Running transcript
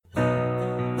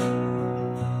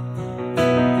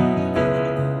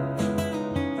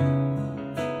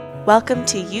Welcome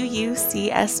to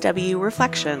UUCSW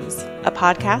Reflections, a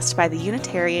podcast by the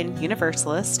Unitarian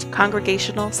Universalist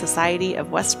Congregational Society of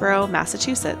Westboro,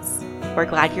 Massachusetts. We're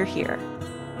glad you're here.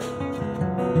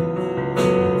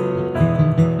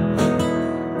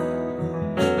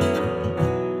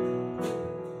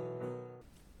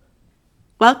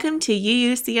 Welcome to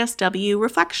UUCSW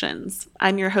Reflections.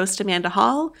 I'm your host, Amanda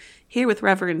Hall, here with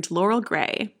Reverend Laurel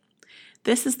Gray.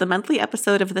 This is the monthly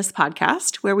episode of this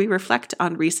podcast where we reflect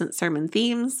on recent sermon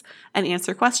themes and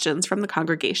answer questions from the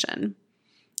congregation.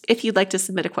 If you'd like to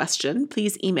submit a question,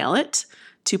 please email it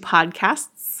to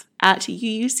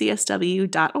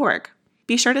podcasts@uucsw.org.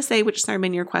 Be sure to say which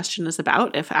sermon your question is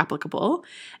about, if applicable,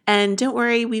 and don't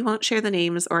worry, we won't share the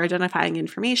names or identifying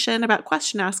information about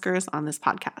question askers on this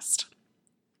podcast.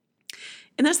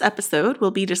 In this episode,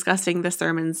 we'll be discussing the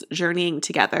sermons Journeying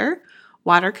Together,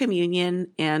 Water Communion,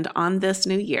 and On This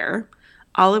New Year,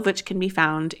 all of which can be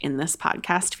found in this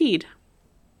podcast feed.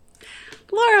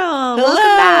 Laurel,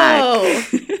 hello.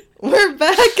 Welcome back. We're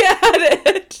back at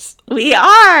it. We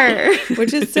are.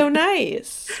 Which is so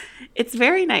nice. It's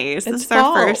very nice. It's this is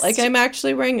fall. our first. Like, I'm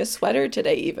actually wearing a sweater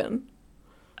today even.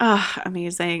 Oh,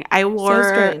 amazing. I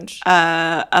wore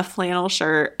a flannel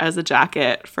shirt as a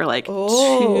jacket for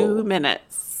 2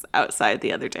 minutes outside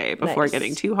the other day before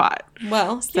getting too hot.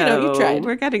 Well, so you tried.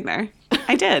 We're getting there.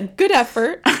 I did. Good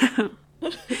effort.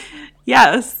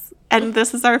 Yes. And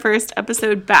this is our first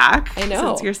episode back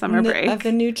since your summer break. Of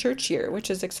the new church year, which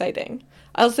is exciting.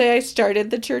 I'll say I started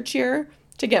the church year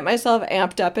to get myself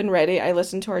amped up and ready. I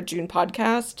listened to our June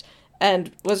podcast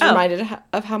and was reminded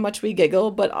of how much we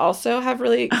giggle, but also have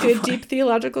really good, deep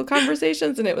theological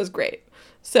conversations, and it was great.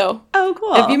 So,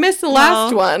 cool. If you missed the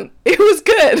last one, it was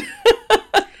good.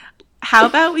 How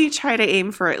about we try to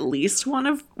aim for at least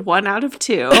one out of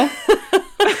two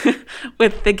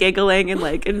with the giggling and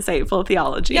insightful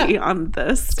theology on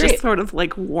this. Great. Just sort of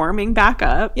warming back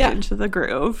up into the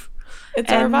groove. It's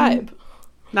our vibe.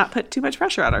 Not put too much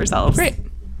pressure on ourselves. Great.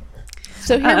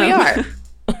 So here we are.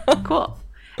 Cool.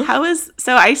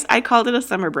 I called it a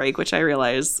summer break, which I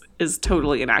realize is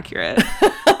totally inaccurate.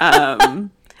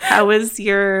 How was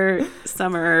your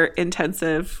summer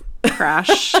intensive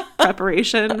crash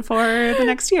preparation for the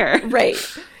next year? Right.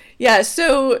 Yeah.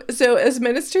 So as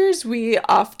ministers, we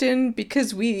often,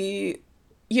 because we,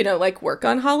 work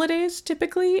on holidays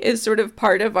typically is sort of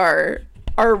part of our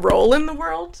role in the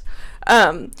world.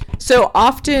 So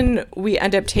often we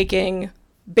end up taking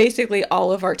basically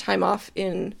all of our time off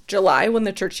in July when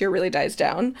the church year really dies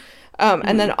down.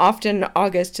 And then often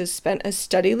August is spent as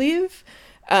study leave,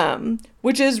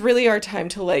 which is really our time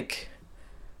to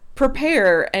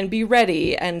prepare and be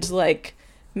ready. And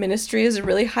ministry is a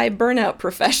really high burnout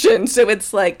profession. So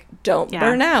it's don't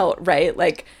burn out, right?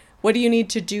 What do you need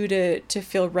to do to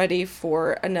feel ready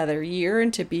for another year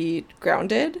and to be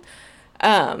grounded?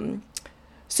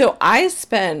 So I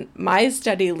spent my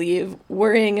study leave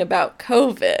worrying about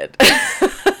COVID.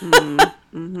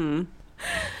 Mm-hmm.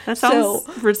 That sounds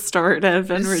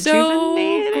restorative and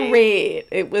rejuvenating. So great.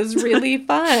 It was really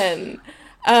fun.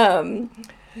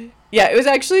 Yeah, it was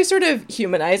actually sort of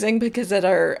humanizing because at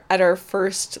our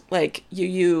first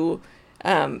UU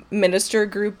minister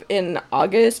group in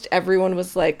August, everyone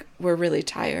was like, "We're really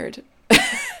tired."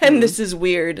 And this is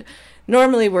weird.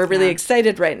 Normally we're really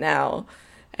excited right now,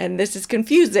 and this is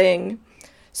confusing.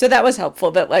 So that was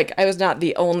helpful that I was not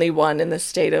the only one in the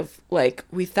state of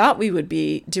we thought we would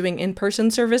be doing in-person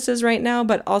services right now,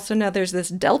 but also now there's this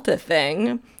Delta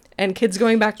thing and kids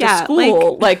going back to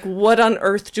school. What on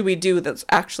earth do we do that's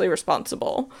actually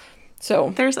responsible?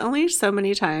 So there's only so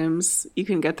many times you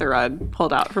can get the rug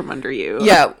pulled out from under you.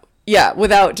 Yeah,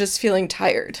 without just feeling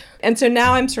tired. And so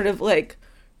now I'm sort of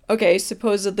okay,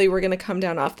 supposedly we're going to come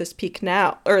down off this peak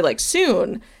now or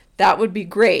soon. That would be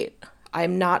great.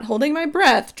 I'm not holding my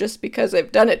breath just because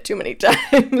I've done it too many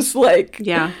times.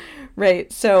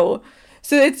 Right. So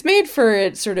it's made for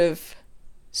a sort of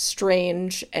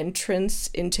strange entrance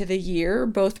into the year,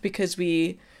 both because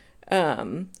we,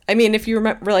 if you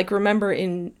remember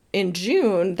in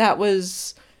June, that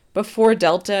was before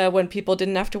Delta when people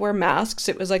didn't have to wear masks.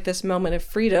 It was this moment of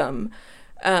freedom.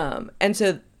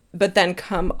 But then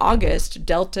come August,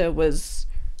 Delta was,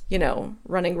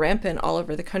 running rampant all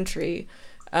over the country.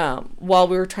 While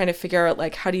we were trying to figure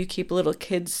out how do you keep little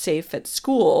kids safe at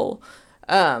school.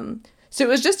 So it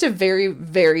was just a very,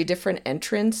 very different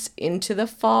entrance into the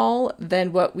fall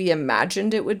than what we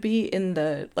imagined it would be in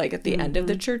the at the end of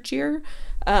the church year.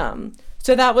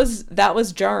 So that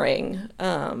was jarring.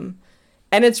 And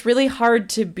it's really hard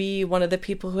to be one of the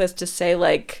people who has to say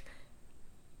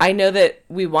I know that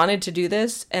we wanted to do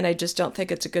this and I just don't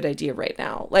think it's a good idea right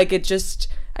now.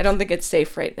 I don't think it's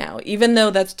safe right now, even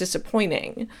though that's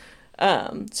disappointing.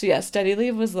 So yeah, study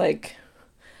leave was like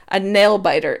a nail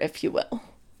biter, if you will.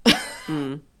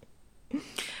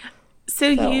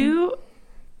 So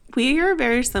we are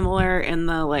very similar in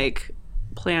the like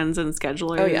plans and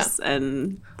schedulers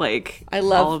and like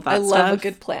all of that stuff. I love a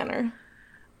good planner.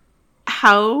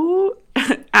 How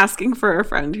asking for a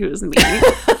friend who's me,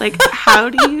 like how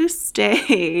do you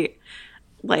stay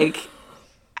like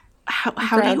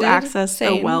how do you access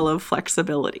a well of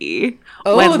flexibility?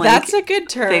 Oh, when, like, that's a good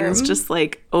term. Things just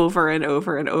like over and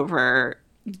over and over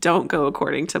don't go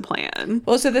according to plan.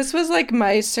 Well, so this was like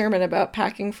my sermon about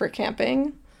packing for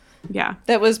camping. Yeah.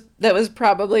 That was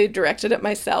probably directed at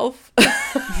myself.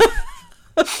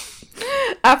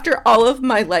 After all of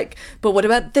my like, but what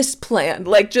about this plan?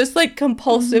 Like just like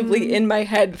compulsively in my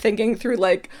head thinking through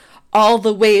like all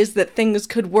the ways that things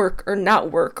could work or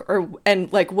not work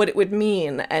and like what it would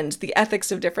mean and the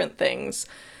ethics of different things.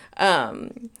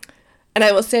 And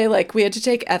I will say, like, we had to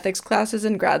take ethics classes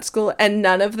in grad school, and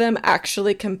none of them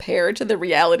actually compare to the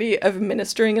reality of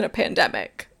ministering in a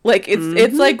pandemic. Like,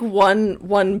 it's like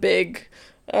one big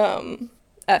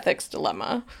ethics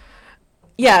dilemma.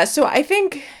 Yeah, so I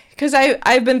think, because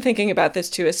I've been thinking about this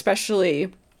too,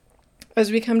 especially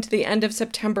as we come to the end of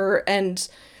September, and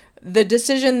the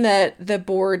decision that the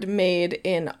board made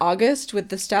in August with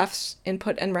the staff's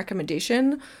input and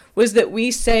recommendation was that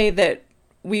we say that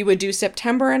we would do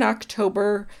September and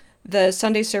October, the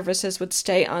Sunday services would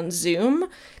stay on Zoom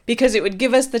because it would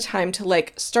give us the time to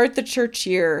like start the church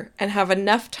year and have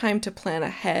enough time to plan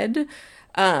ahead,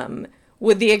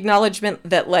 with the acknowledgement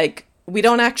that like we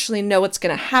don't actually know what's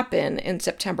going to happen in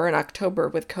September and October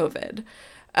with COVID.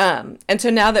 And so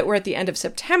now that we're at the end of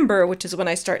September, which is when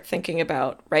I start thinking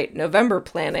about November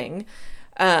planning,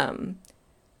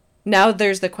 now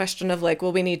there's the question of like,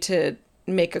 well, we need to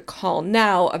make a call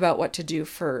now about what to do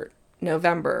for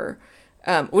November,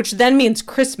 which then means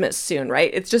Christmas soon, right?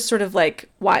 It's just sort of like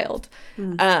wild.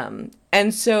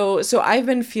 And so I've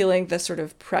been feeling the sort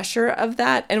of pressure of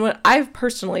that. And what I've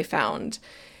personally found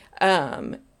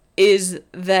is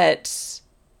that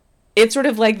it's sort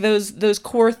of like those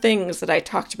core things that I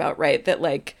talked about, right? That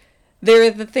like they're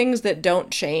the things that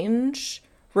don't change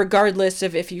regardless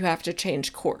of if you have to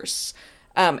change course.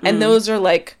 And those are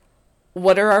like,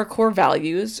 what are our core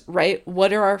values, right?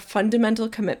 What are our fundamental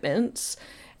commitments?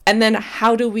 And then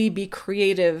how do we be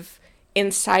creative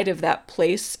inside of that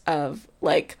place of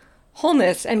like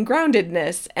wholeness and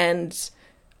groundedness and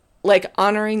like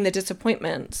honoring the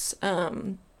disappointments?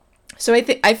 So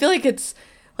I feel like it's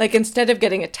like instead of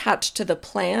getting attached to the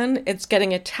plan, it's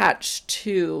getting attached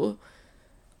to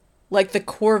like the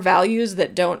core values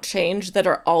that don't change, that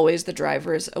are always the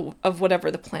drivers of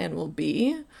whatever the plan will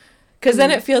be. Because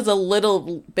then it feels a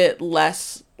little bit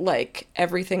less like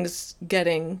everything's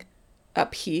getting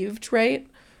upheaved, right?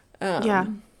 Yeah.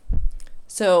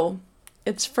 So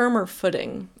it's firmer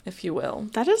footing, if you will.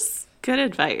 That is good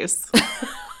advice.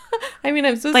 I mean,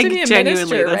 I'm supposed like, to be a genuinely,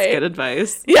 minister, that's right? good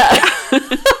advice. Yeah.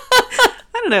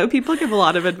 I don't know. People give a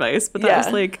lot of advice, but that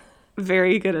was like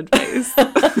very good advice.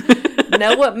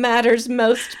 Know what matters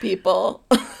most, people.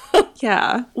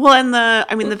 Yeah. Well, and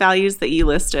the values that you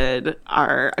listed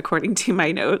are according to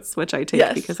my notes, which I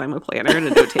take because I'm a planner and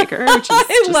a note taker, which is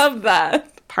I love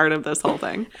that. Part of this whole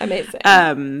thing.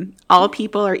 Amazing. All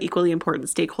people are equally important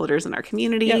stakeholders in our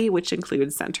community, which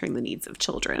includes centering the needs of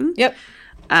children. Yep.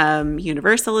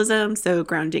 Universalism, so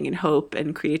grounding in hope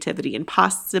and creativity and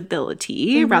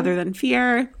possibility rather than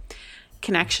fear.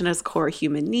 Connection as core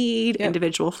human need.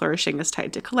 Individual flourishing is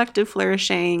tied to collective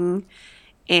flourishing.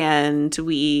 And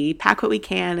we pack what we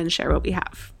can and share what we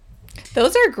have.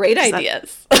 Those are great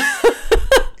ideas.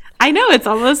 I know, it's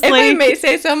almost if like... I may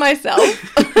say so myself.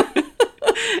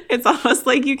 It's almost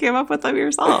like you came up with them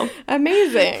yourself.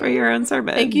 Amazing. For your own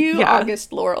sermon. Thank you,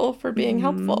 August Laurel, for being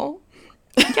helpful.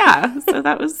 Yeah, so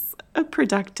that was a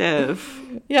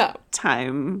productive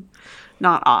time.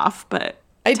 Not off, but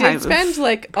I did spend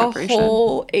like a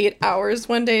whole 8 hours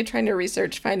one day trying to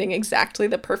research finding exactly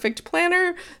the perfect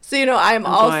planner. So, you know, I'm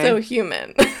also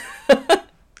human.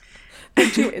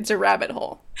 It's a rabbit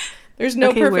hole. There's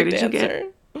no perfect answer.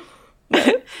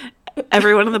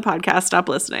 Everyone on the podcast, stop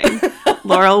listening.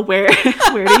 Laurel, where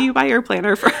do you buy your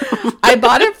planner from? I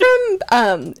bought it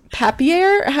from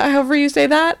Papier, however you say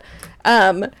that.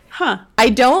 I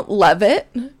don't love it.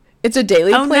 It's a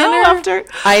daily planner. No,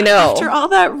 after all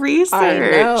that research. I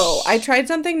know. I tried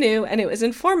something new and it was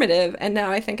informative, and now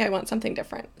I think I want something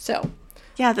different. So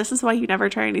yeah, this is why you never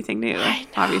try anything new.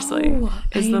 Obviously,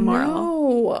 is the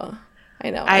moral.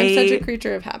 I know. I'm such a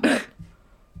creature of habit.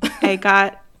 I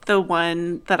got the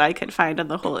one that I could find on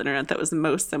the whole internet that was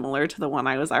most similar to the one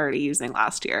I was already using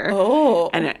last year. Oh.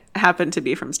 And it happened to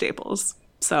be from Staples.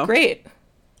 So great.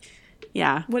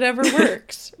 Yeah. Whatever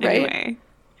works, right? Anyway,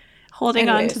 holding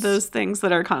on to those things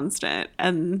that are constant.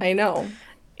 And I know.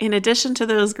 In addition to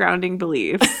those grounding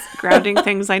beliefs, grounding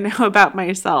things I know about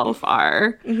myself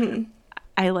are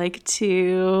I like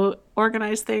to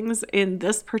organize things in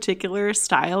this particular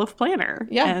style of planner.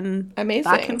 Yeah. And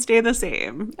amazing. that can stay the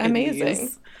same. Amazing. In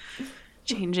these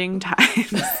changing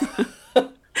times.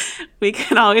 We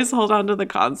can always hold on to the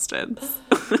constants.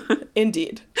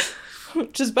 Indeed.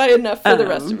 Just buy enough for the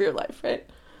rest of your life, right?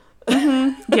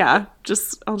 Yeah.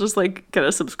 I'll just like get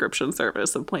a subscription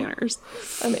service of planners.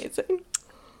 Amazing.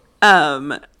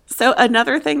 So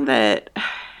another thing that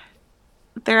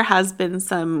there has been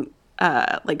some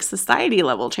like society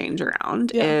level change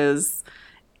around is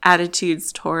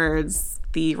attitudes towards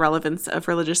the relevance of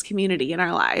religious community in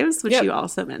our lives, which you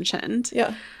also mentioned.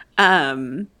 Yeah.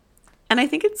 And I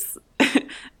think it's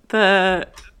the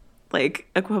like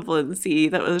equivalency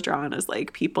that was drawn as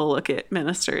like people look at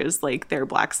ministers like they're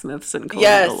blacksmiths in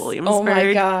colonial Williamsburg. Oh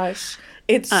my gosh.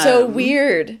 It's so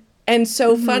weird and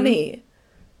so funny.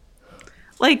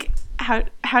 Like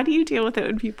how do you deal with it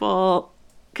when people,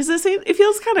 because it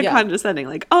feels kind of condescending,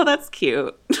 like, oh, that's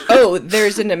cute. Oh,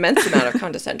 there's an immense amount of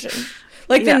condescension.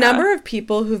 Like the number of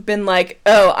people who've been like,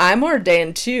 oh, I'm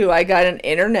ordained too, I got an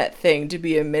internet thing to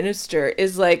be a minister,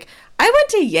 is like, I went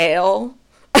to Yale.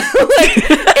 Like,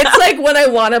 it's like when I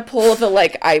want to pull the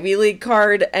like Ivy League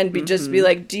card and just be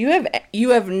like, you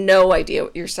have no idea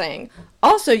what you're saying.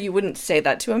 Also, you wouldn't say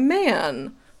that to a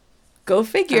man. Go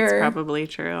figure. That's probably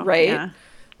true. Right?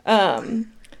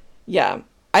 Yeah.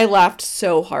 I laughed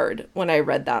so hard when I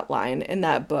read that line in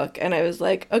that book, and I was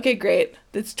like, okay, great.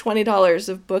 This $20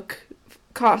 of book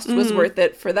cost was worth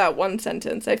it for that one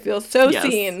sentence. I feel so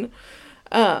seen.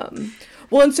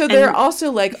 Well, and so there are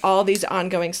also like all these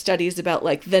ongoing studies about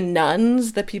like the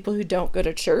nuns, the people who don't go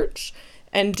to church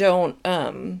and don't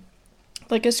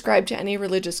like ascribe to any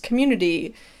religious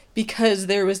community, because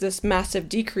there was this massive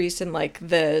decrease in like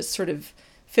the sort of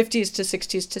 50s to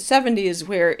 60s to 70s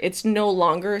where it's no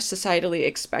longer societally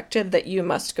expected that you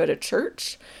must go to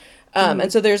church.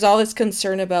 And so there's all this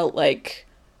concern about like,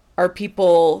 are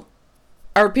people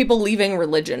leaving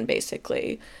religion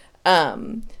basically?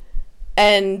 And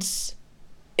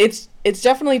it's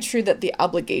definitely true that the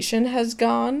obligation has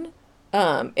gone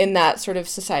in that sort of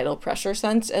societal pressure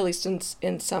sense, at least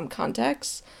in some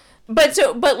contexts. But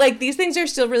like these things are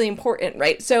still really important,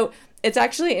 right? So it's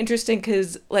actually interesting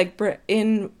because like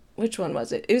which one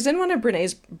was it? It was in one of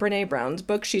Brene Brown's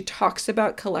books. She talks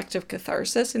about collective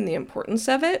catharsis and the importance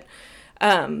of it,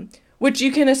 which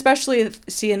you can especially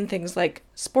see in things like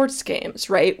sports games,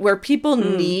 right? Where people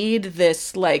need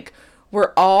this like,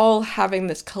 we're all having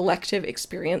this collective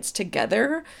experience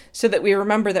together so that we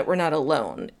remember that we're not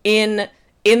alone in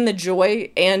the joy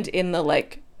and in the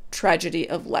like tragedy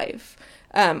of life.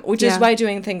 Which is why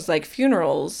doing things like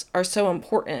funerals are so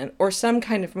important, or some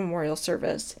kind of memorial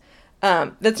service.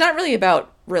 That's not really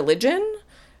about religion,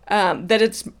 that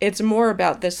it's more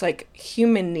about this like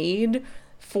human need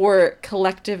for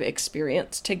collective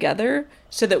experience together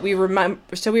so that we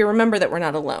remember that we're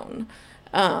not alone.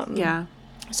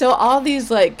 So all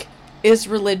these like, is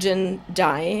religion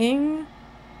dying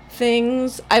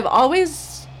things, I've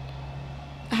always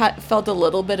felt a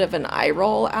little bit of an eye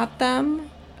roll at them.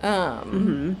 Are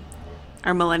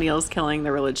millennials killing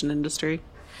the religion industry?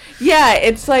 Yeah,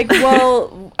 it's like,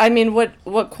 well, I mean,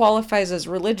 what qualifies as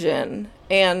religion?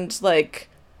 And like,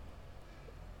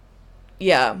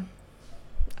 yeah,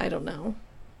 I don't know.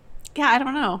 Yeah, I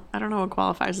don't know. I don't know what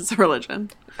qualifies as a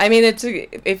religion. I mean,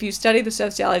 if you study the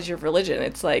sociology of religion,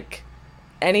 it's like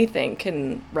anything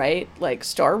can, right? Like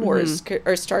Star Wars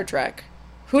or Star Trek.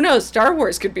 Who knows? Star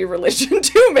Wars could be religion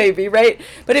too, maybe, right?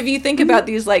 But if you think about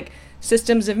these like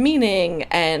systems of meaning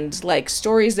and like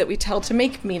stories that we tell to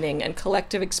make meaning and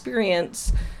collective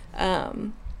experience,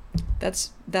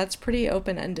 that's pretty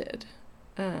open-ended.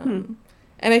 And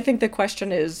I think the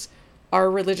question is, are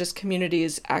religious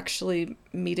communities actually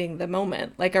meeting the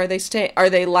moment? Like, are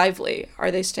they lively?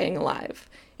 Are they staying alive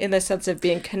in the sense of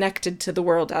being connected to the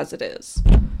world as it is?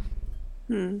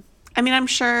 I mean, I'm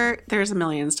sure there's a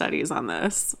million studies on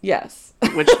this. Yes.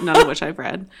 None of which I've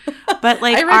read. But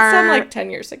like, I read some like 10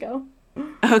 years ago.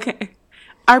 Okay.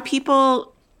 Are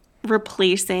people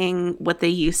replacing what they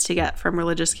used to get from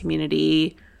religious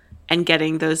community and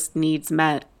getting those needs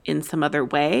met in some other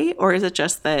way? Or is it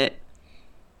just that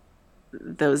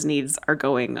those needs are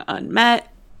going unmet?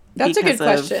 That's a good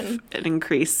question. An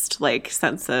increased like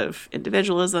sense of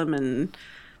individualism and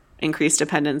increased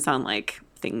dependence on like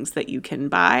things that you can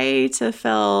buy to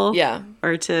fill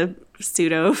or to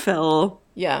pseudo fill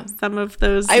some of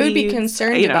those I would be needs.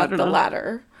 concerned about the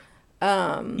latter.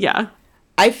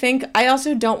 I think I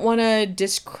also don't want to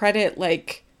discredit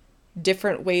like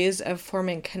different ways of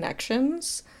forming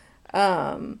connections.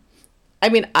 I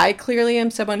mean, I clearly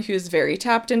am someone who's very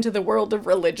tapped into the world of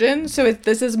religion, so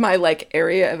this is my like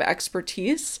area of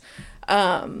expertise.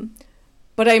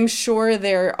 But I'm sure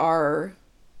there are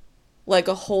like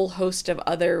a whole host of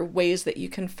other ways that you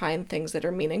can find things that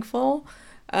are meaningful.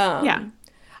 I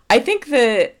think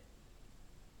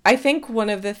one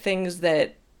of the things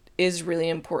that is really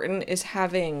important is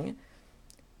having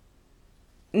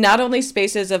not only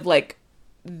spaces of like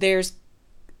there's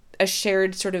a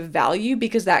shared sort of value,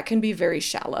 because that can be very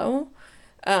shallow.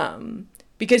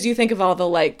 Because you think of all the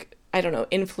like, I don't know,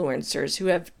 influencers who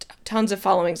have tons of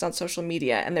followings on social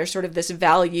media, and there's sort of this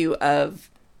value of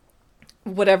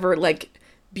whatever like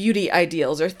beauty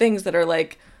ideals or things that are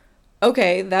like,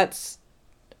 okay, that's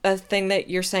a thing that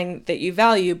you're saying that you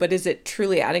value, but is it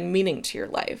truly adding meaning to your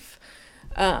life?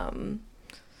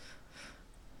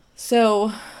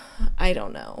 So I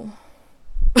don't know.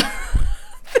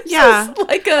 Yeah,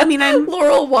 like I'm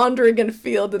Laurel wandering in a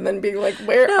field and then being like,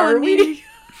 where are we?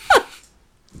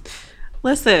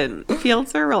 Listen,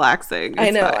 fields are relaxing. I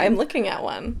know. Fine. I'm looking at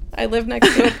one. I live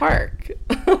next to a park.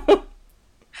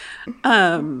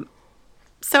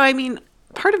 So I mean,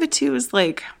 part of it too is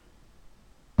like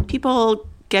people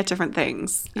get different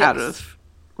things out of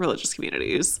religious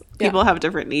communities. People have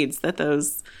different needs that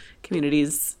those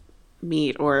communities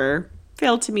meet or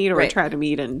fail to meet or try to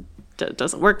meet, and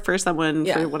doesn't work for someone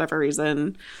for whatever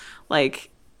reason. Like,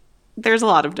 there's a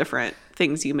lot of different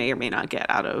things you may or may not get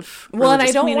out of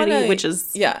religious community, which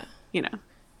is, you know,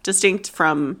 distinct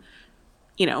from,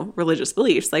 you know, religious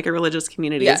beliefs. Like, a religious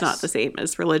community is not the same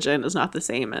as religion, is not the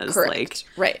same as like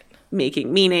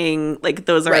making meaning. Like,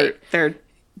 those are they're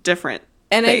different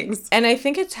things. I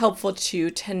think it's helpful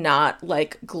too to not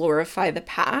like glorify the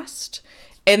past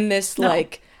in this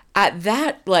like at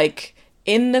that like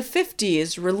in the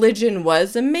 50s, religion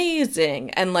was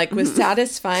amazing and like was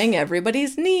satisfying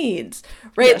everybody's needs,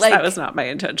 right? Yes, like that was not my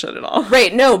intention at all.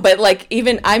 Right, no, but like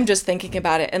even I'm just thinking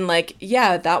about it and like,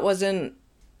 yeah, that wasn't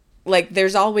like,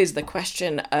 there's always the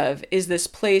question of, is this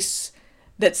place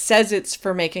that says it's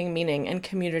for making meaning and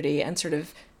community and sort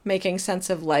of making sense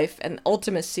of life and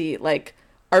ultimacy, like,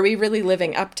 are we really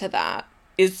living up to that?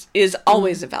 Is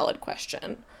always a valid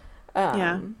question.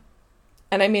 And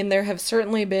I mean, there have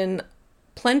certainly been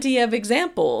plenty of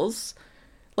examples,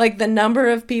 like the number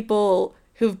of people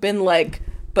who've been like,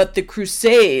 but the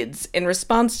Crusades, in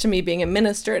response to me being a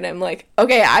minister, and I'm like,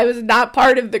 okay, I was not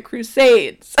part of the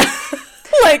Crusades.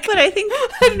 Like, but I think, I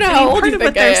don't know, I mean, part of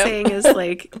what they're saying is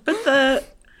like, I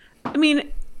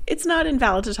mean, it's not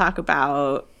invalid to talk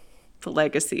about the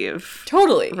legacy of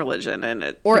religion and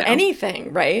it, or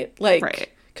anything, right?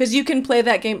 Like, because you can play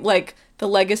that game, like the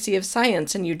legacy of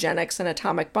science and eugenics and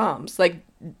atomic bombs. Like,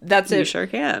 that's you sure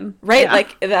can, right? Yeah.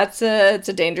 Like, it's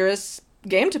a dangerous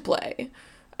game to play,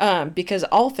 because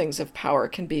all things of power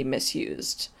can be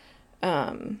misused,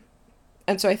 and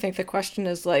so I think the question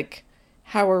is like,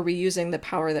 how are we using the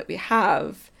power that we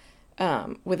have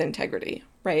with integrity,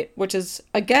 right? Which is,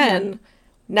 again,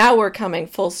 now we're coming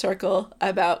full circle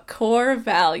about core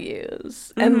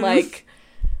values and like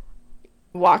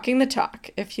walking the talk,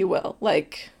 if you will.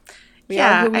 Like, we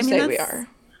are who we say we are.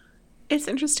 It's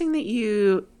interesting that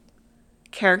you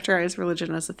characterize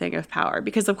religion as a thing of power,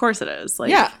 because of course it is.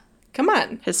 Like, yeah, come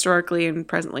on. Historically and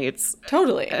presently, it's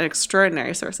totally an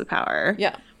extraordinary source of power.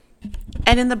 Yeah.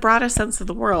 And in the broadest sense of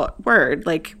the word,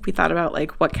 like, we thought about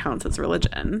like what counts as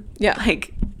religion. Yeah.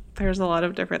 Like, there's a lot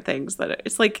of different things that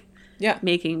it's like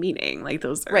making meaning. Like,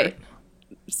 those are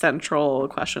central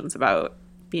questions about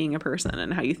being a person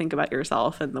and how you think about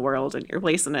yourself and the world and your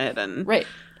place in it and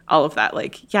all of that.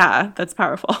 Like, yeah, that's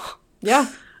powerful.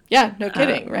 Yeah. Yeah, no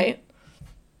kidding, right?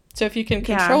 So if you can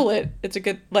control it, it's a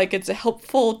good, like, it's a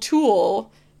helpful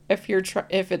tool if you're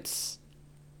if it's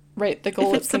the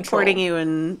goal is supporting you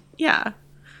and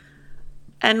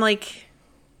and like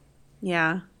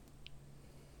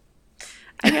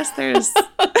I guess there's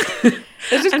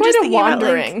it's just quite a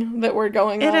wandering about, like, that we're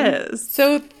going on. It is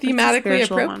so thematically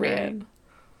appropriate. Wandering.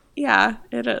 Yeah,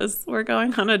 it is. We're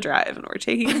going on a drive and we're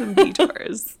taking some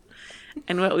detours.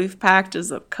 And what we've packed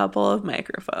is a couple of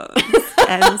microphones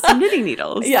and some knitting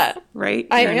needles. Yeah. Right?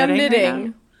 I am knitting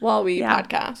right while we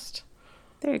podcast.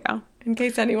 There you go. In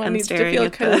case anyone needs to feel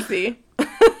cozy.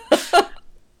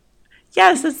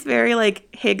 Yes, it's very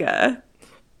like Hygge.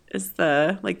 Is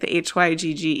the like the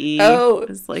HYGGE. Oh,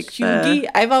 is like Hygge.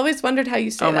 I've always wondered how you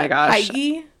say that. Oh my gosh.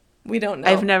 Hygge? We don't know.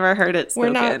 I've never heard it We're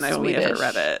spoken. not I've only ever Swedish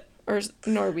read it. or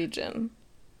Norwegian.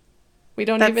 We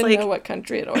don't That's even like- know what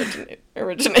country it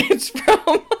originates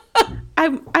from.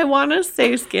 I want to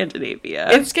say Scandinavia.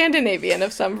 It's Scandinavian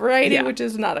of some variety, Yeah. which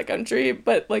is not a country,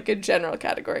 but like a general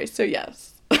category. So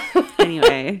yes.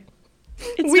 Anyway,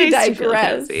 it's We nice to feel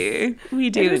digress. cozy. We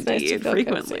do It is nice to indeed feel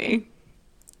frequently.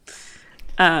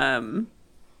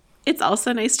 It's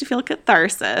also nice to feel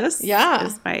catharsis. Yeah.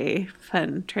 Is my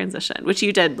fun transition, which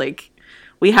you did like.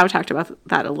 We have talked about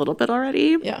that a little bit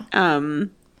already. Yeah.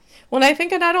 Well, and I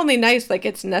think it's not only nice, like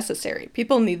it's necessary.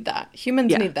 People need that.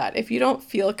 Humans Yeah. need that. If you don't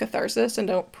feel catharsis and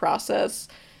don't process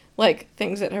like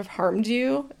things that have harmed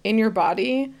you in your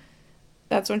body,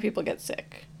 that's when people get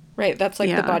sick. Right? That's like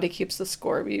Yeah. the body keeps the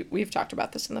score. We've talked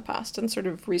about this in the past and sort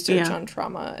of research Yeah. on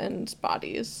trauma and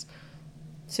bodies.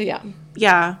 So yeah.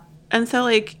 Yeah. And so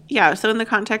like, yeah, so in the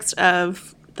context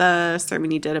of the sermon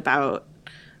you did about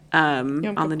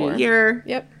Yom on the new Kippur. year,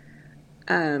 Yep.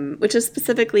 which is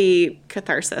specifically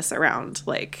catharsis around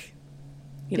like,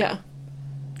 you know, Yeah.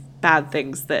 bad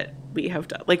things that we have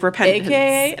done, like repentance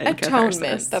AKA and atonement.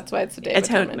 catharsis. That's why it's the day of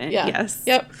atonement. Atonement, Yeah. yes.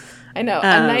 Yep. I know.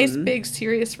 A nice, big,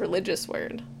 serious religious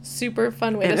word. Super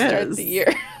fun way to It start is. the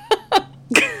year.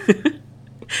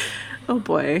 Oh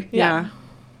boy, Yeah. yeah,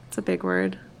 it's a big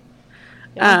word.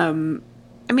 Yeah.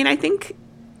 I mean, I think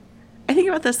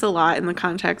about this a lot in the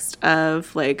context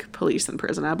of like police and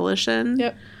prison abolition.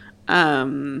 Yep.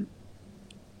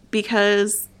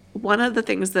 Because one of the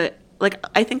things that like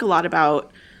I think a lot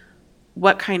about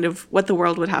what the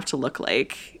world would have to look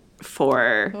like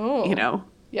for Oh.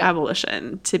 Yeah.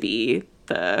 abolition to be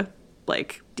the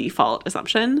like default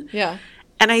assumption. Yeah.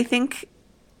 And I think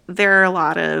there are a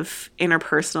lot of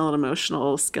interpersonal and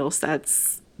emotional skill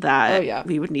sets that Oh, yeah.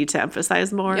 we would need to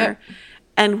emphasize more. Yep.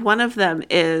 And one of them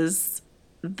is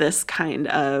this kind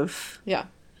of Yeah.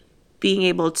 being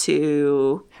able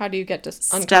to How do you get to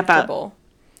Step out. uncomfortable?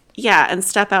 and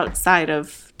step outside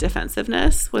of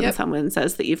defensiveness when Yep. someone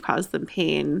says that you've caused them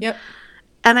pain. Yep.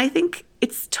 And I think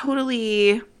it's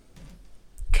totally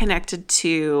connected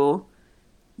to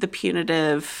the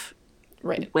punitive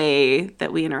Right. way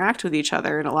that we interact with each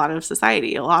other in a lot of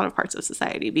parts of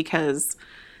society, because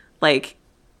like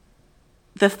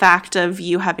the fact of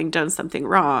you having done something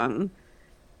wrong,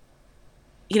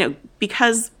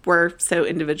 because we're so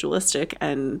individualistic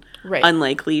and Right.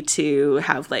 unlikely to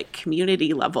have like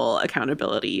community level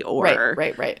accountability or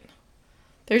Right.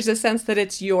 There's a sense that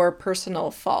it's your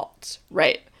personal fault.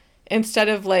 Right. Instead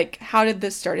of like, how did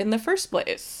this start in the first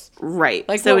place? right.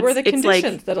 Like, So what were the it's like-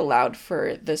 conditions that allowed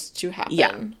for this to happen?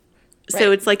 Yeah. So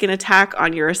Right. it's like an attack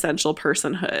on your essential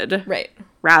personhood. Right.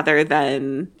 Rather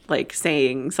than like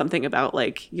saying something about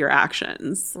like your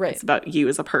actions. Right. It's about you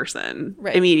as a person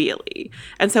Right. immediately.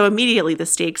 And so immediately the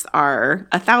stakes are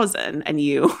 1,000 and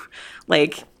you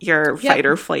like your Yep. fight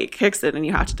or flight kicks in and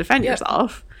you have to defend Yep.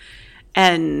 yourself.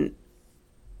 And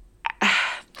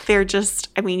they're just,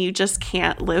 I mean, you just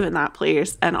can't live in that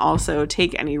place and also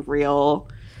take any real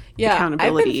Yeah. I've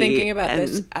accountability been thinking about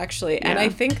this and- actually. And yeah. I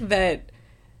think that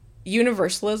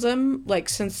universalism, like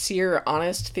sincere,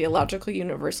 honest theological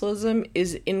universalism,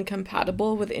 is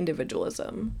incompatible with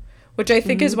individualism, which I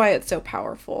think is why it's so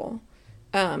powerful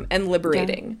and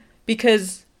liberating.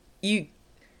 Because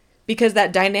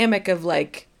that dynamic of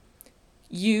like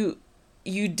you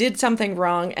did something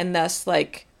wrong and thus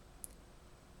like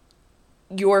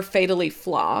you're fatally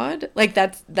flawed, like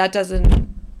that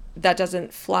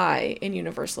doesn't fly in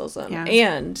universalism. Yeah.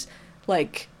 And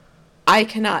like I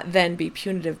cannot then be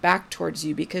punitive back towards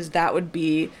you because that would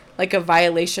be like a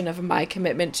violation of my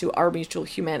commitment to our mutual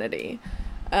humanity.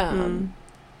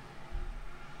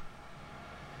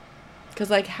 Because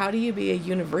like, how do you be a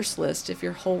universalist if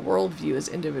your whole worldview is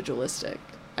individualistic?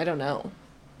 I don't know.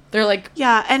 They're like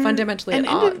Yeah, and fundamentally and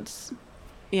at odds.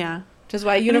 Yeah. Which is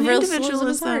why universalism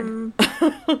is hard.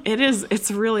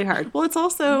 It's really hard. Well, it's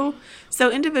also, so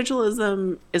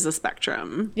individualism is a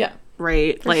spectrum, Yeah.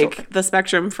 right? For Like sure. the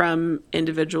spectrum from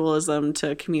individualism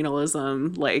to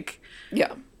communalism, like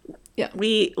Yeah. Yeah.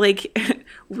 we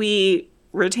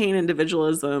retain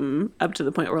individualism up to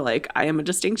the point where like I am a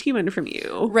distinct human from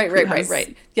you. Right. who has,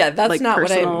 Yeah, that's like not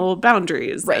what I'm... personal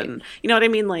boundaries. Right. And you know what I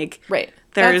mean? Like Right.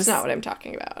 there's That's not what I'm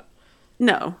talking about.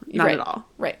 no, not Right. at all.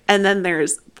 Right. And then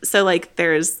there's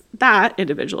that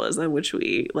individualism, which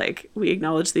we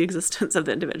acknowledge the existence of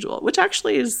the individual, which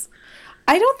actually is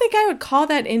I don't think I would call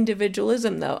that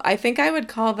individualism, though. I think I would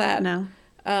call that... no.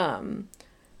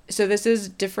 So this is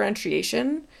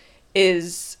differentiation,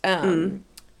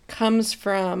 comes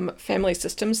from family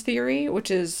systems theory, which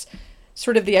is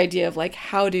sort of the idea of like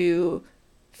how do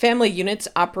family units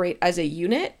operate as a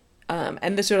unit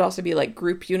And this would also be like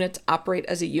group units operate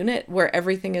as a unit where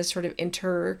everything is sort of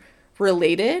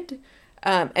interrelated.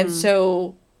 And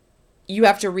so you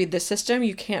have to read the system.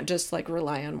 You can't just like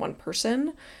rely on one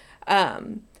person.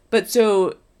 But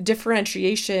so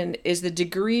differentiation is the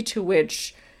degree to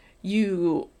which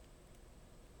you,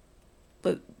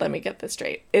 let me get this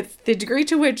straight. It's the degree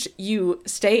to which you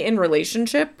stay in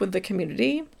relationship with the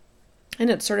community, and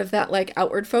it's sort of that like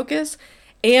outward focus,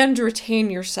 and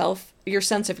retain yourself, your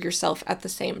sense of yourself at the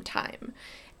same time.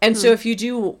 And so if you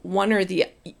do one or the,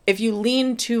 if you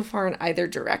lean too far in either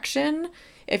direction,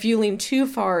 if you lean too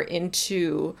far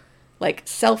into like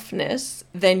selfness,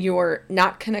 then you're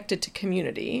not connected to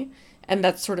community. And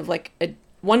that's sort of like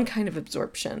one kind of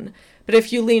absorption. But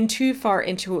if you lean too far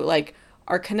into like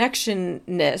our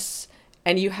connectionness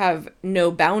and you have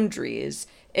no boundaries,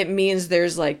 it means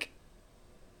there's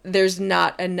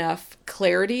not enough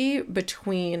clarity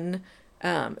between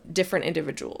different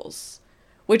individuals,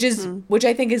 which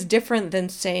I think is different than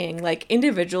saying like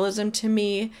individualism to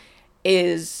me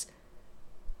is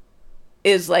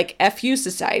like FU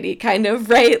society kind of,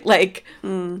 right? Like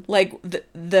like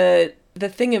the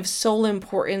thing of sole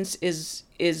importance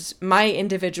is my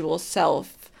individual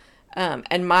self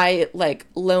and my like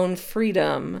lone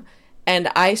freedom, and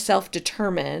I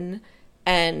self-determine,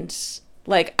 and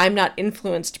like I'm not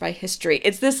influenced by history.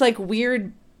 It's this like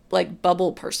weird like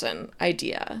bubble person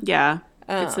idea. Yeah.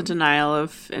 It's a denial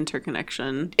of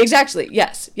interconnection. Exactly.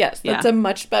 Yes. That's a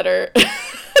much better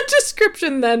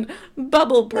description than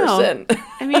bubble person. No.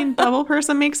 I mean, bubble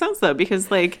person makes sense though,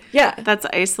 because like, yeah, that's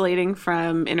isolating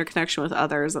from interconnection with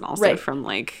others, and also from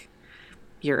like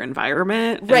your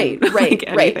environment. Right. Like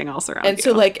anything else around and you.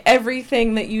 so like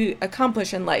everything that you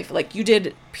accomplish in life, like you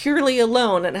did purely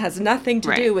alone and has nothing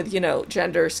to do with, you know,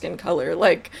 gender, skin color,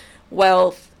 like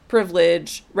wealth,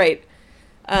 privilege, right?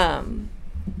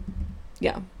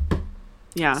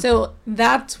 Yeah. So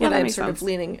that's what I'm sort of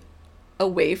leaning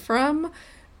away from.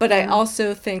 But I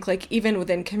also think like even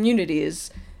within communities,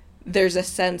 there's a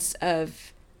sense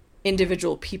of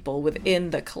individual people within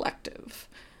the collective.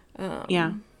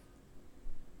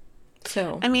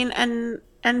 So I mean, and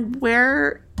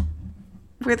where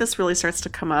this really starts to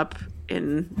come up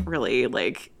in really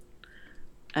like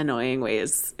annoying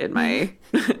ways in my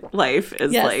life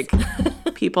is like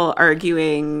people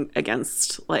arguing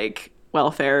against like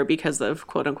welfare because of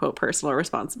quote unquote personal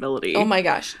responsibility. Oh my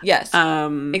gosh. Yes.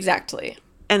 Exactly.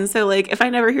 And so like if I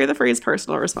never hear the phrase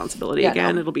personal responsibility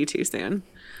again, it'll be too soon.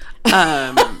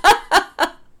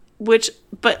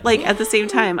 But like at the same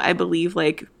time, I believe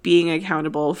like being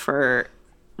accountable for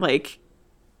like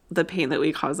the pain that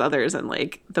we cause others and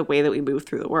like the way that we move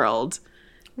through the world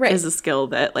is a skill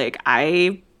that like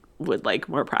I would like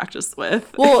more practice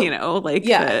with. Well, you know, like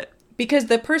because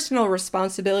the personal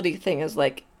responsibility thing is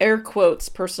like air quotes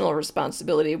personal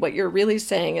responsibility. What you're really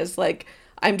saying is like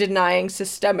I'm denying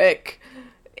systemic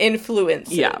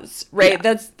influences, right?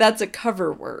 That's a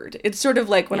cover word. It's sort of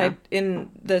like when I in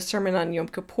the sermon on Yom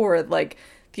Kippur, like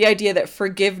the idea that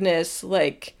forgiveness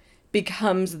like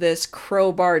becomes this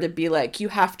crowbar to be like, you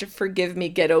have to forgive me,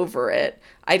 get over it,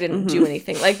 I didn't do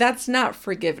anything. Like that's not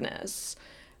forgiveness.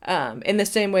 In the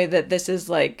same way that this is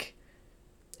like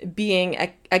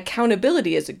being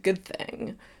accountability is a good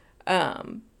thing,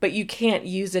 but you can't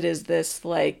use it as this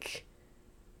like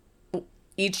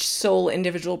each sole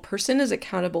individual person is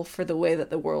accountable for the way that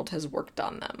the world has worked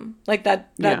on them. Like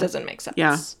that doesn't make sense.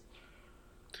 Yeah.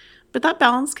 But that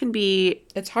balance can be...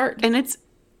 It's hard. And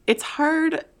it's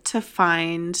hard to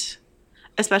find,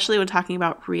 especially when talking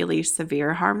about really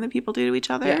severe harm that people do to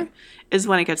each other, is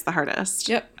when it gets the hardest.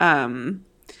 Yep.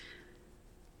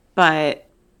 But,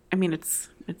 I mean, it's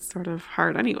sort of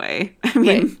hard anyway. I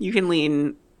mean, you can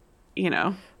lean... you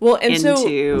know,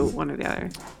 into one or the other.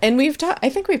 And I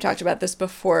think we've talked about this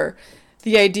before,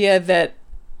 the idea that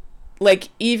like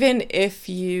even if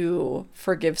you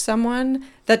forgive someone,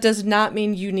 that does not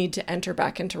mean you need to enter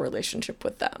back into a relationship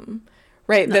with them,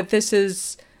 right? No. That this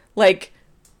is like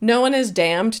no one is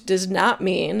damned does not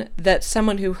mean that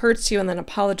someone who hurts you and then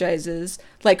apologizes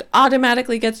like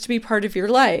automatically gets to be part of your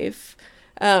life.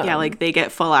 Like they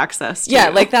get full access to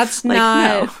you. Like that's like,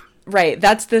 not no. Right.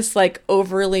 That's this like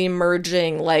overly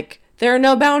merging, like there are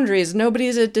no boundaries.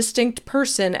 Nobody's a distinct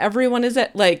person. Everyone is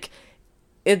like,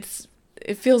 it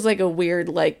feels like a weird,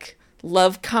 like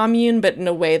love commune, but in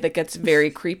a way that gets very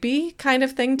creepy kind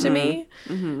of thing to me.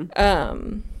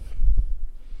 Mm-hmm.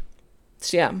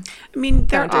 So yeah. I mean,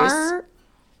 there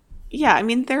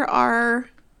are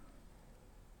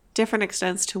different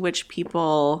extents to which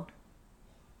people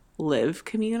live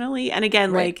communally, and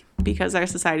again like because our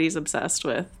society is obsessed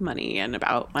with money and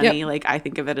about money, like I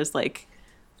think of it as like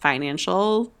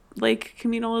financial like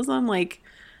communalism. Like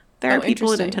there are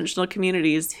people in intentional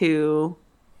communities who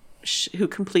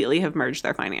completely have merged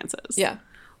their finances. Yeah.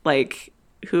 Like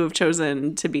who have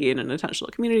chosen to be in an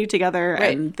intentional community together,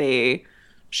 and they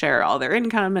share all their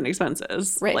income and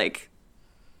expenses. Right. Like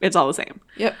it's all the same.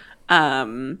 Yep.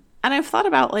 And I've thought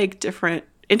about like different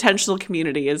intentional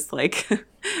community is like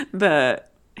the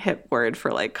hip word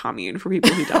for like commune for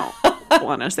people who don't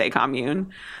want to say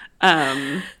commune.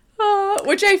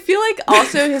 Which I feel like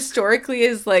also historically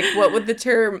is like, what would the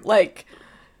term like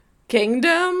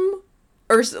kingdom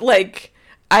or like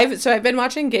I've been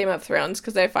watching Game of Thrones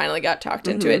because I finally got talked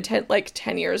into it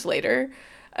 10 years later.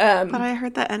 But I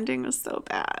heard the ending was so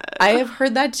bad. I have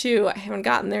heard that too. I haven't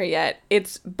gotten there yet.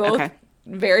 It's both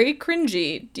very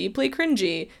cringy, deeply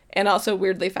cringy, and also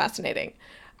weirdly fascinating.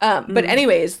 But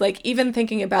anyways, like even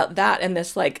thinking about that and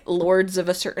this like lords of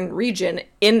a certain region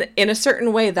in a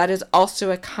certain way, that is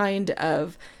also a kind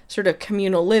of sort of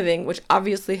communal living, which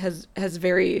obviously has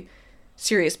very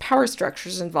serious power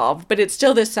structures involved. But it's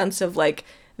still this sense of like,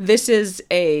 this is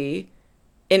an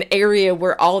area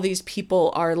where all these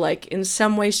people are like in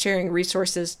some way sharing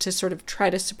resources to sort of try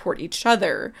to support each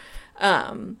other.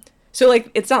 So like,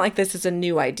 it's not like this is a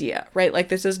new idea, right? Like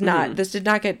this is not, this did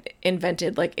not get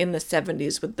invented like in the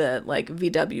 70s with the like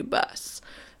VW bus.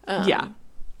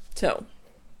 So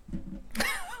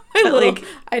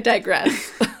I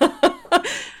digress.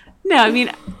 No, I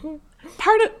mean,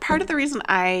 part of the reason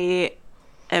I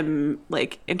am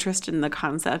like interested in the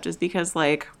concept is because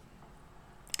like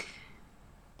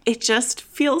it just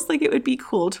feels like it would be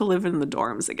cool to live in the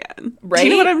dorms again. Right? Do you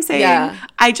know what I'm saying? Yeah.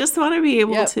 I just want to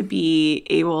be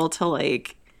able to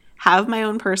like have my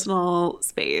own personal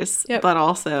space, but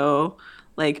also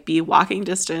like be walking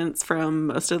distance from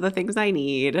most of the things I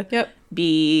need.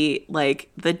 Be like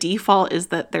the default is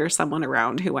that there's someone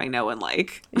around who I know and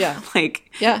like.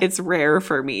 It's rare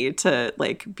for me to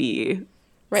like be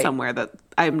somewhere that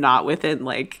I'm not within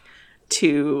like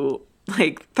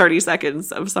 30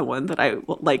 seconds of someone that I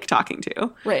like talking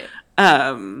to. Right.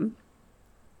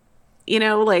 You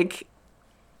know, like,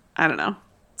 I don't know.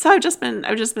 So I've just been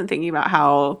thinking about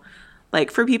how,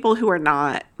 like, for people who are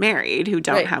not married, who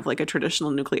don't have like a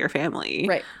traditional nuclear family,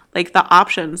 like the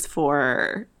options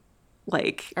for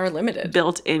like are limited,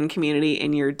 built-in community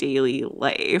in your daily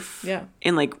life,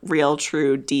 in like real,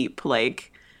 true, deep,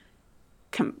 like,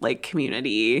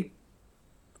 community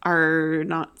are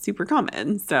not super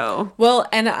common. So well,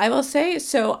 and I will say,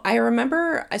 so I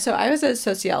remember, so I was a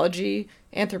sociology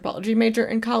anthropology major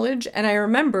in college, and I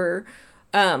remember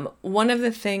one of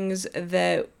the things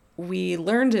that we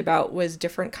learned about was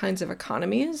different kinds of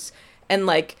economies, and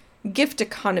like gift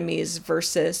economies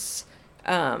versus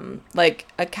like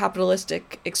a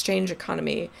capitalistic exchange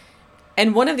economy.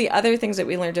 And one of the other things that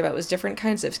we learned about was different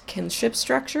kinds of kinship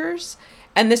structures,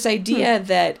 and this idea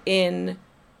that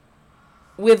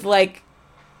with like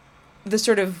the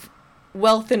sort of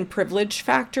wealth and privilege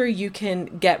factor, you can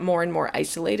get more and more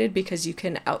isolated because you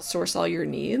can outsource all your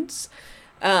needs.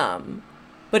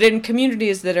 But in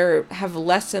communities that have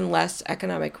less and less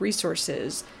economic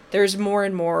resources, there's more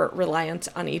and more reliance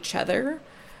on each other.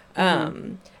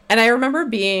 And I remember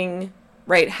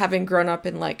having grown up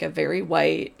in like a very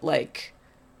white, like,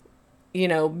 you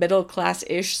know, middle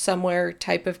class-ish somewhere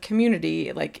type of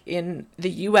community, like in the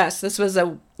US. This was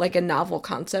a novel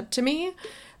concept to me.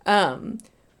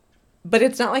 But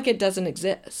it's not like it doesn't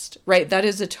exist, right? That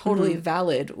is a totally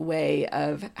valid way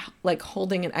of like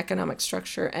holding an economic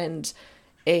structure and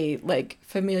a like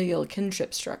familial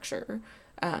kinship structure.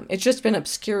 It's just been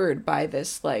obscured by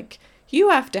this, like,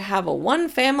 you have to have a one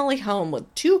family home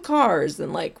with 2 cars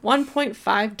and like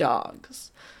 1.5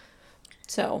 dogs.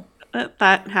 So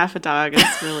that half a dog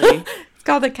is really it's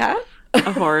called a cat,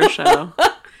 a horror show.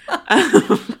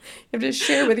 You have to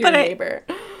share with your neighbor.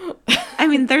 I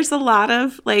mean, there's a lot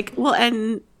of like, well,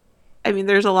 and I mean,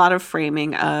 there's a lot of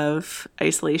framing of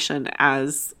isolation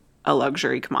as a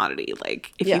luxury commodity.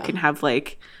 Like if you can have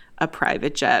like a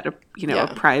private jet, a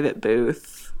private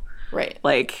booth, right?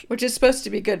 Like, which is supposed to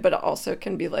be good, but it also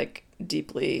can be like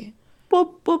deeply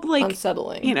like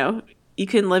unsettling. You know, you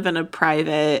can live in a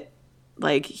private,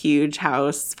 like, huge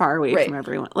house far away from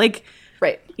everyone. Like,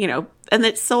 you know, and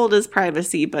it's sold as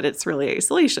privacy, but it's really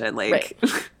isolation. Like,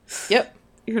 Yep.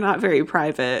 You're not very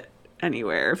private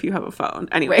anywhere if you have a phone.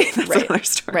 Anyway, that's another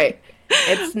story. Right.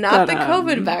 It's not the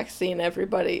COVID vaccine,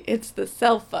 everybody. It's the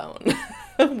cell phone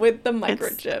with the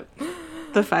microchip.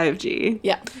 The 5G.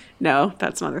 Yeah. No,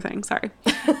 that's another thing. Sorry.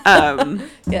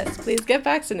 Yes, please get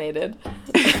vaccinated.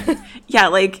 Yeah,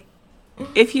 like,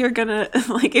 if you're gonna,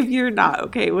 like, if you're not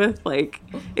okay with, like,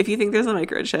 if you think there's a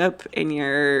microchip in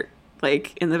your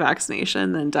like in the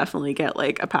vaccination, then definitely get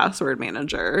like a password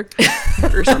manager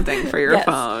or something for your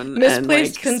phone. Misplaced and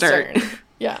like concern.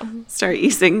 Start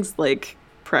using like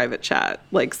private chat,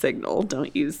 like Signal.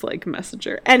 Don't use like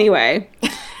Messenger. Anyway,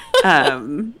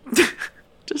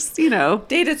 just, you know,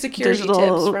 data security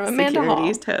tips from Amanda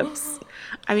Hall. Tips.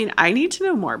 I mean, I need to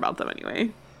know more about them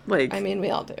anyway. Like, I mean, we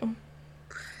all do.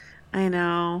 I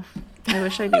know. I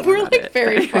wish I knew. We're like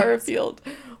very far afield.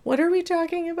 What are we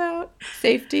talking about?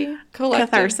 Safety,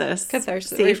 catharsis,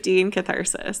 safety, and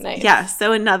catharsis. Nice. Yeah.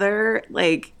 So another,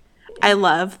 like, I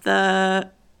love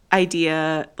the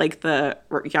idea, like the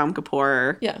Yom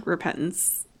Kippur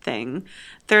repentance thing.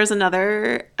 There's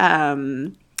another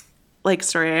like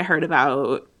story I heard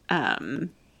about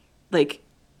like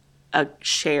a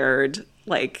shared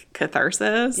like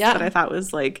catharsis that I thought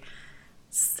was like,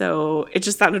 so it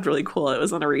just sounded really cool. It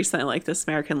was on a recent like This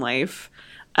American Life.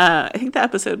 I think the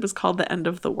episode was called The End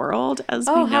of the World as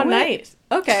we know how it. Nice.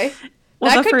 Okay.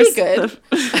 Well, that could be good.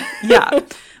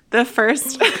 The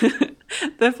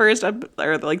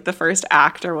first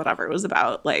act or whatever was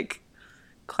about like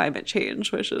climate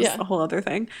change, which is a whole other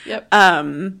thing. Yep.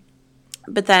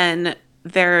 But then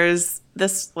there's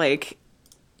this like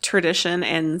tradition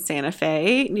in Santa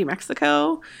Fe, New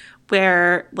Mexico,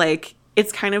 where like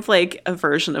it's kind of like a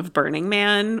version of Burning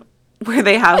Man, where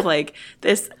they have like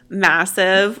this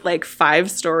massive, like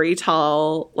 5-story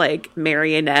tall, like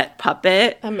marionette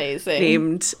puppet.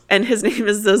 Amazing. And his name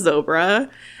is Zozobra.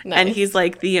 Nice. And he's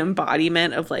like the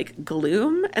embodiment of like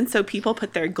gloom. And so people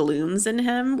put their glooms in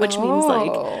him, which means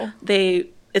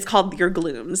like it's called your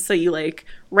glooms. So you like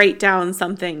write down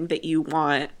something that you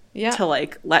want to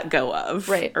like let go of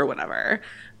or whatever.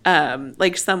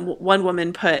 Like one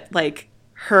woman put like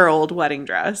her old wedding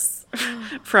dress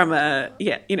from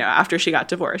after she got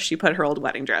divorced, she put her old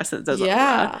wedding dress in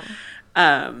Zozobra.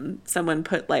 Someone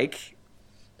put like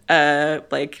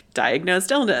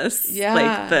diagnosed illness,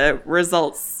 like the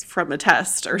results from a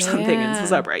test or something in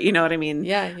Zozobra. You know what I mean?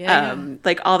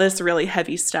 Like all this really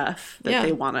heavy stuff that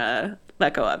they want to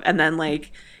let go of. And then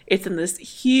like it's in this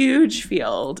huge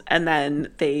field, and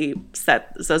then they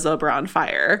set Zozobra on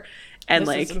fire, and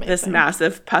this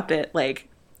massive puppet like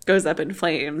goes up in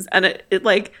flames, and it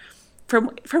like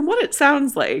from what it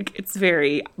sounds like, it's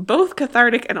very both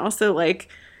cathartic and also like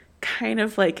kind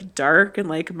of like dark and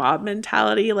like mob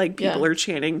mentality. Like people are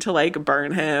chanting to like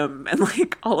burn him and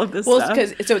like all of this stuff.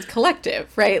 So it's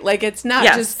collective, right? Like it's not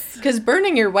just because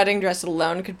burning your wedding dress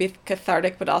alone could be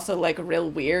cathartic, but also like real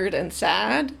weird and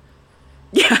sad.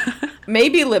 Yeah,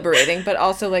 maybe liberating, but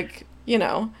also like, you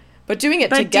know, but doing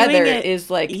it together is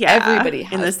like everybody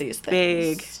has these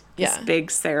things. This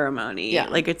big ceremony. Yeah.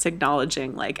 Like it's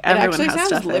acknowledging like everyone has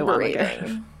stuff they want to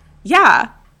give. Yeah.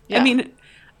 I mean,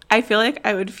 I feel like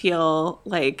I would feel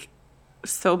like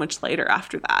so much lighter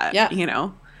after that. Yeah. You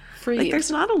know? Freed. Like there's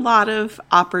not a lot of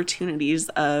opportunities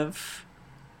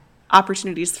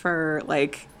for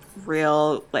like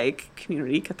real like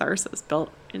community catharsis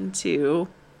built into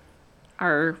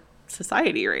our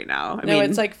society right now. I mean,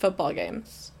 it's like football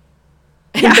games.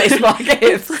 And baseball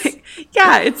games.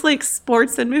 It's like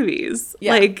sports and movies.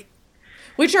 Yeah. Like,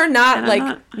 which are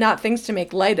not things to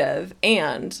make light of,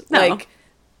 and like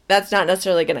that's not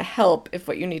necessarily going to help if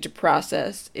what you need to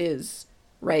process is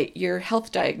your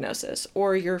health diagnosis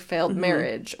or your failed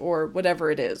marriage or whatever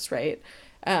it is, right?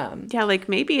 Like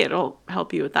maybe it'll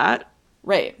help you with that.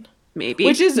 Right. Maybe.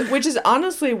 Which is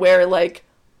honestly where like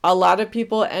a lot of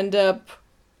people end up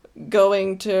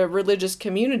going to religious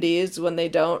communities when they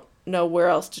don't know where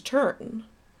else to turn.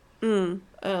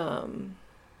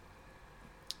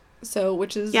 So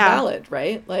which is valid,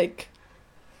 right? Like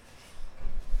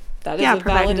that is a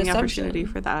valid assumption. Opportunity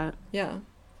for that. Yeah.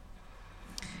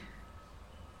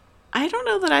 I don't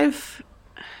know that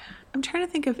I'm trying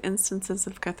to think of instances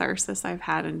of catharsis I've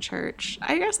had in church.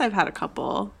 I guess I've had a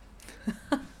couple.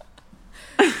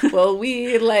 Well,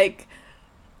 we like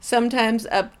sometimes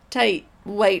uptight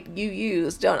white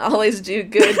UUs don't always do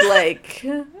good like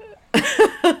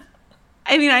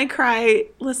I mean, I cry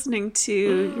listening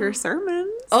to your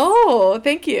sermons. Oh,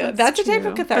 thank you. That's a type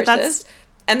of catharsis.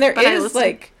 And there is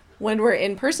like when we're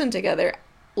in person together,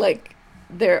 like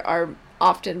there are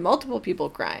often multiple people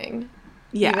crying.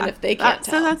 Yeah. Even if they can't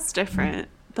tell. So that's different.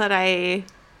 But I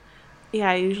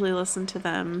usually listen to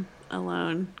them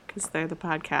alone because they're the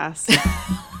podcast.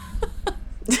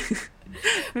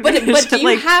 But do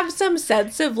you have some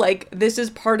sense of like this is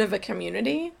part of a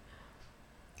community?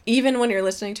 Even when you're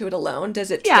listening to it alone, does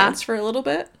it transfer a little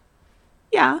bit?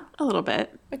 Yeah, a little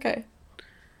bit. Okay.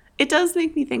 It does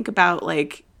make me think about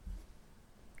like,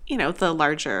 you know, the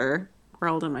larger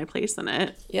world and my place in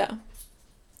it. Yeah.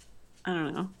 I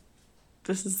don't know.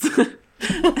 this is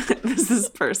this is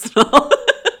personal.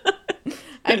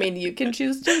 I mean, you can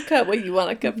choose to cut what you want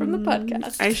to cut from the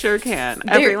podcast. I sure can.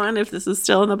 Everyone, if this is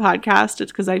still in the podcast,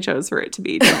 it's because I chose for it to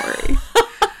be. Don't worry.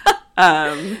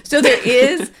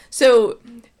 So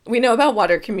we know about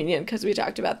water communion because we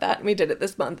talked about that and we did it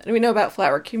this month. And we know about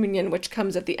flower communion, which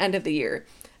comes at the end of the year.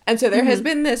 And so there has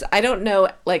been this, I don't know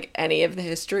like any of the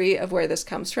history of where this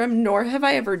comes from, nor have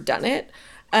I ever done it.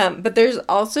 But there's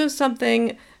also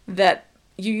something that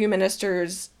UU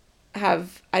ministers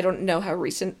have, I don't know how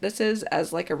recent this is,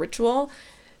 as like a ritual,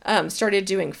 started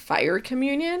doing fire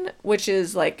communion, which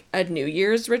is like a New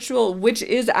Year's ritual, which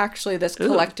is actually this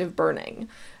collective burning.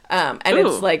 And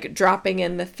it's like dropping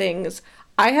in the things.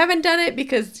 I haven't done it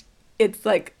because it's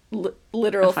like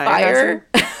literal fire.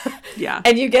 Yeah.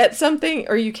 And you get something,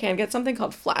 or you can get something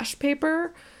called flash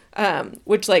paper,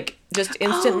 which like just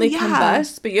instantly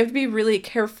combusts, but you have to be really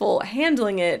careful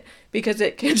handling it because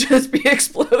it can just be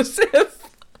explosive.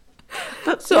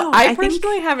 But so no, I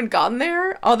personally haven't gone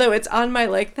there, although it's on my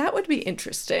like, that would be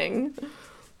interesting.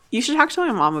 You should talk to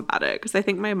my mom about it because I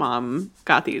think my mom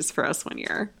got these for us one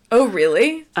year. Oh,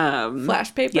 really?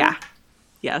 Flash paper? Yeah.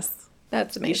 Yes.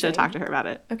 That's amazing. You should talk to her about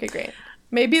it. Okay, great.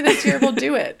 Maybe this year we'll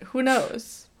do it. Who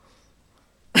knows?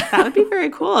 That would be very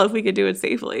cool if we could do it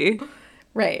safely.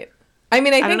 Right. I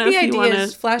mean, I think the idea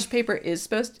is flash paper is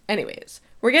supposed to... Anyways,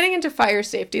 we're getting into fire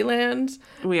safety land.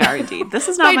 We are indeed. This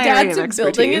is not my area of expertise, my dad's a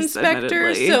building inspector,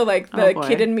 admittedly. so like the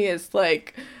kid in me is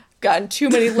like gotten too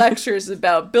many lectures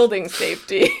about building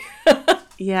safety.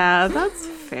 Yeah, that's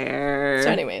fair. So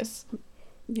anyways.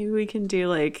 Maybe we can do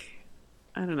like...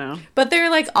 I don't know. But there are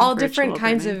like all different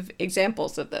kinds of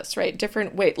examples of this, right?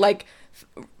 Different way, like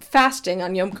fasting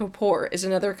on Yom Kippur is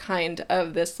another kind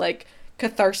of this like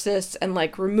catharsis and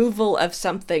like removal of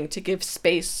something to give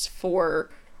space for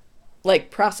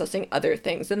like processing other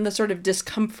things and the sort of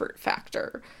discomfort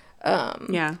factor.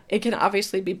 It can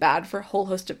obviously be bad for a whole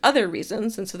host of other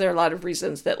reasons. And so there are a lot of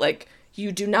reasons that like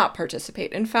you do not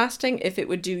participate in fasting if it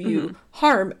would do you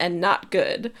harm and not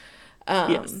good.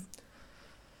 Yes.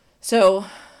 So,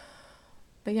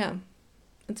 but yeah,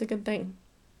 it's a good thing.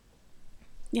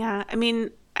 Yeah, I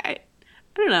mean, I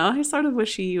don't know. I sort of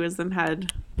wish UUism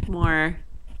had more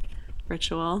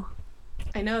ritual.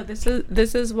 I know, this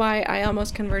is why I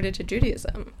almost converted to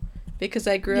Judaism. Because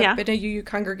I grew up in a UU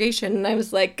congregation and I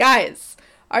was like, guys,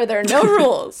 are there no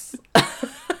rules?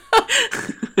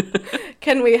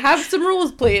 Can we have some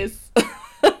rules, please?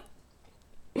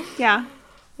 Yeah.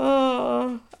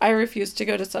 Oh, I refused to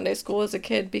go to Sunday school as a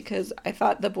kid because I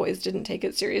thought the boys didn't take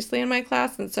it seriously in my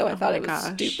class, and so I thought it was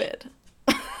stupid.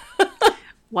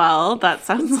 Well, that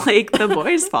sounds like the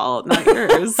boys' fault, not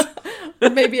yours.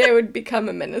 Maybe I would become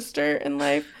a minister in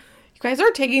life. You guys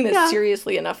aren't taking this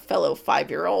seriously enough, fellow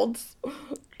 5-year-olds.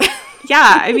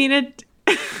 Yeah, I mean,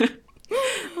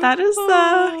 that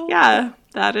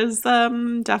is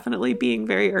definitely being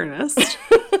very earnest.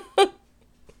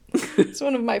 It's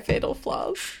one of my fatal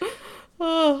flaws.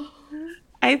 Oh.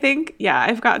 I think,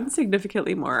 I've gotten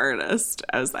significantly more earnest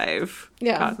as I've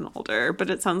gotten older, but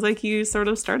it sounds like you sort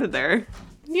of started there.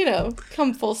 You know,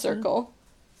 come full circle.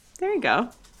 There you go.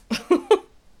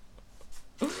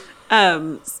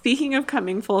 Speaking of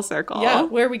coming full circle. Yeah,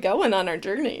 where are we going on our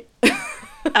journey?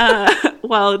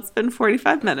 Well, it's been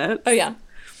 45 minutes. Oh, yeah.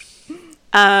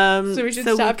 So we should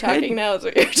stop talking now is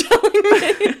what you're telling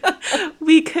me.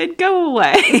 We could go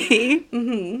away.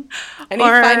 Mm-hmm. Any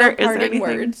final parting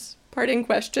words? Parting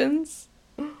questions?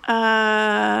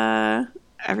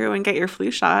 Everyone get your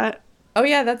flu shot. Oh,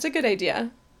 yeah, that's a good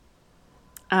idea.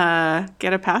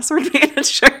 Get a password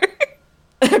manager.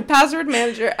 Password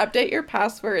manager, update your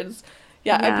passwords.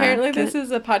 Yeah, apparently this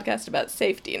is a podcast about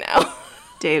safety now.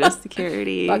 Data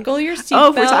security. Buckle your seatbelt. Oh,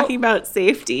 if we're talking about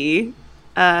safety,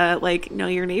 like know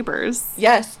your neighbors.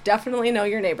 Yes, definitely know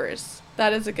your neighbors.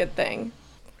 That is a good thing.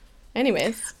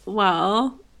 Anyways.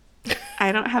 Well,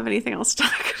 I don't have anything else to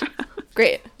talk about.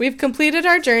 Great. We've completed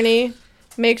our journey.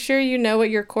 Make sure you know what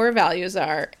your core values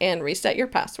are and reset your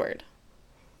password.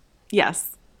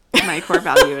 Yes. My core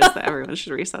value is that everyone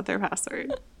should reset their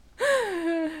password.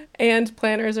 And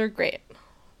planners are great.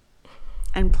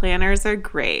 And planners are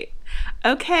great.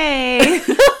 Okay.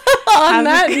 On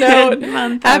that note,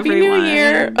 Happy New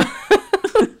Year.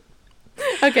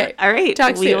 Okay. All right.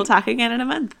 Talk soon. We will talk again in a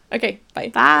month. Okay. Bye.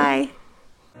 Bye.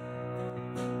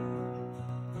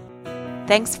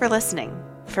 Thanks for listening.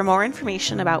 For more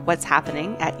information about what's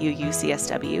happening at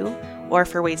UUCSW or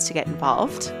for ways to get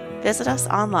involved, visit us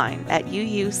online at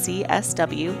uucsw.org.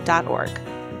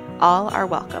 All are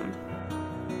welcome.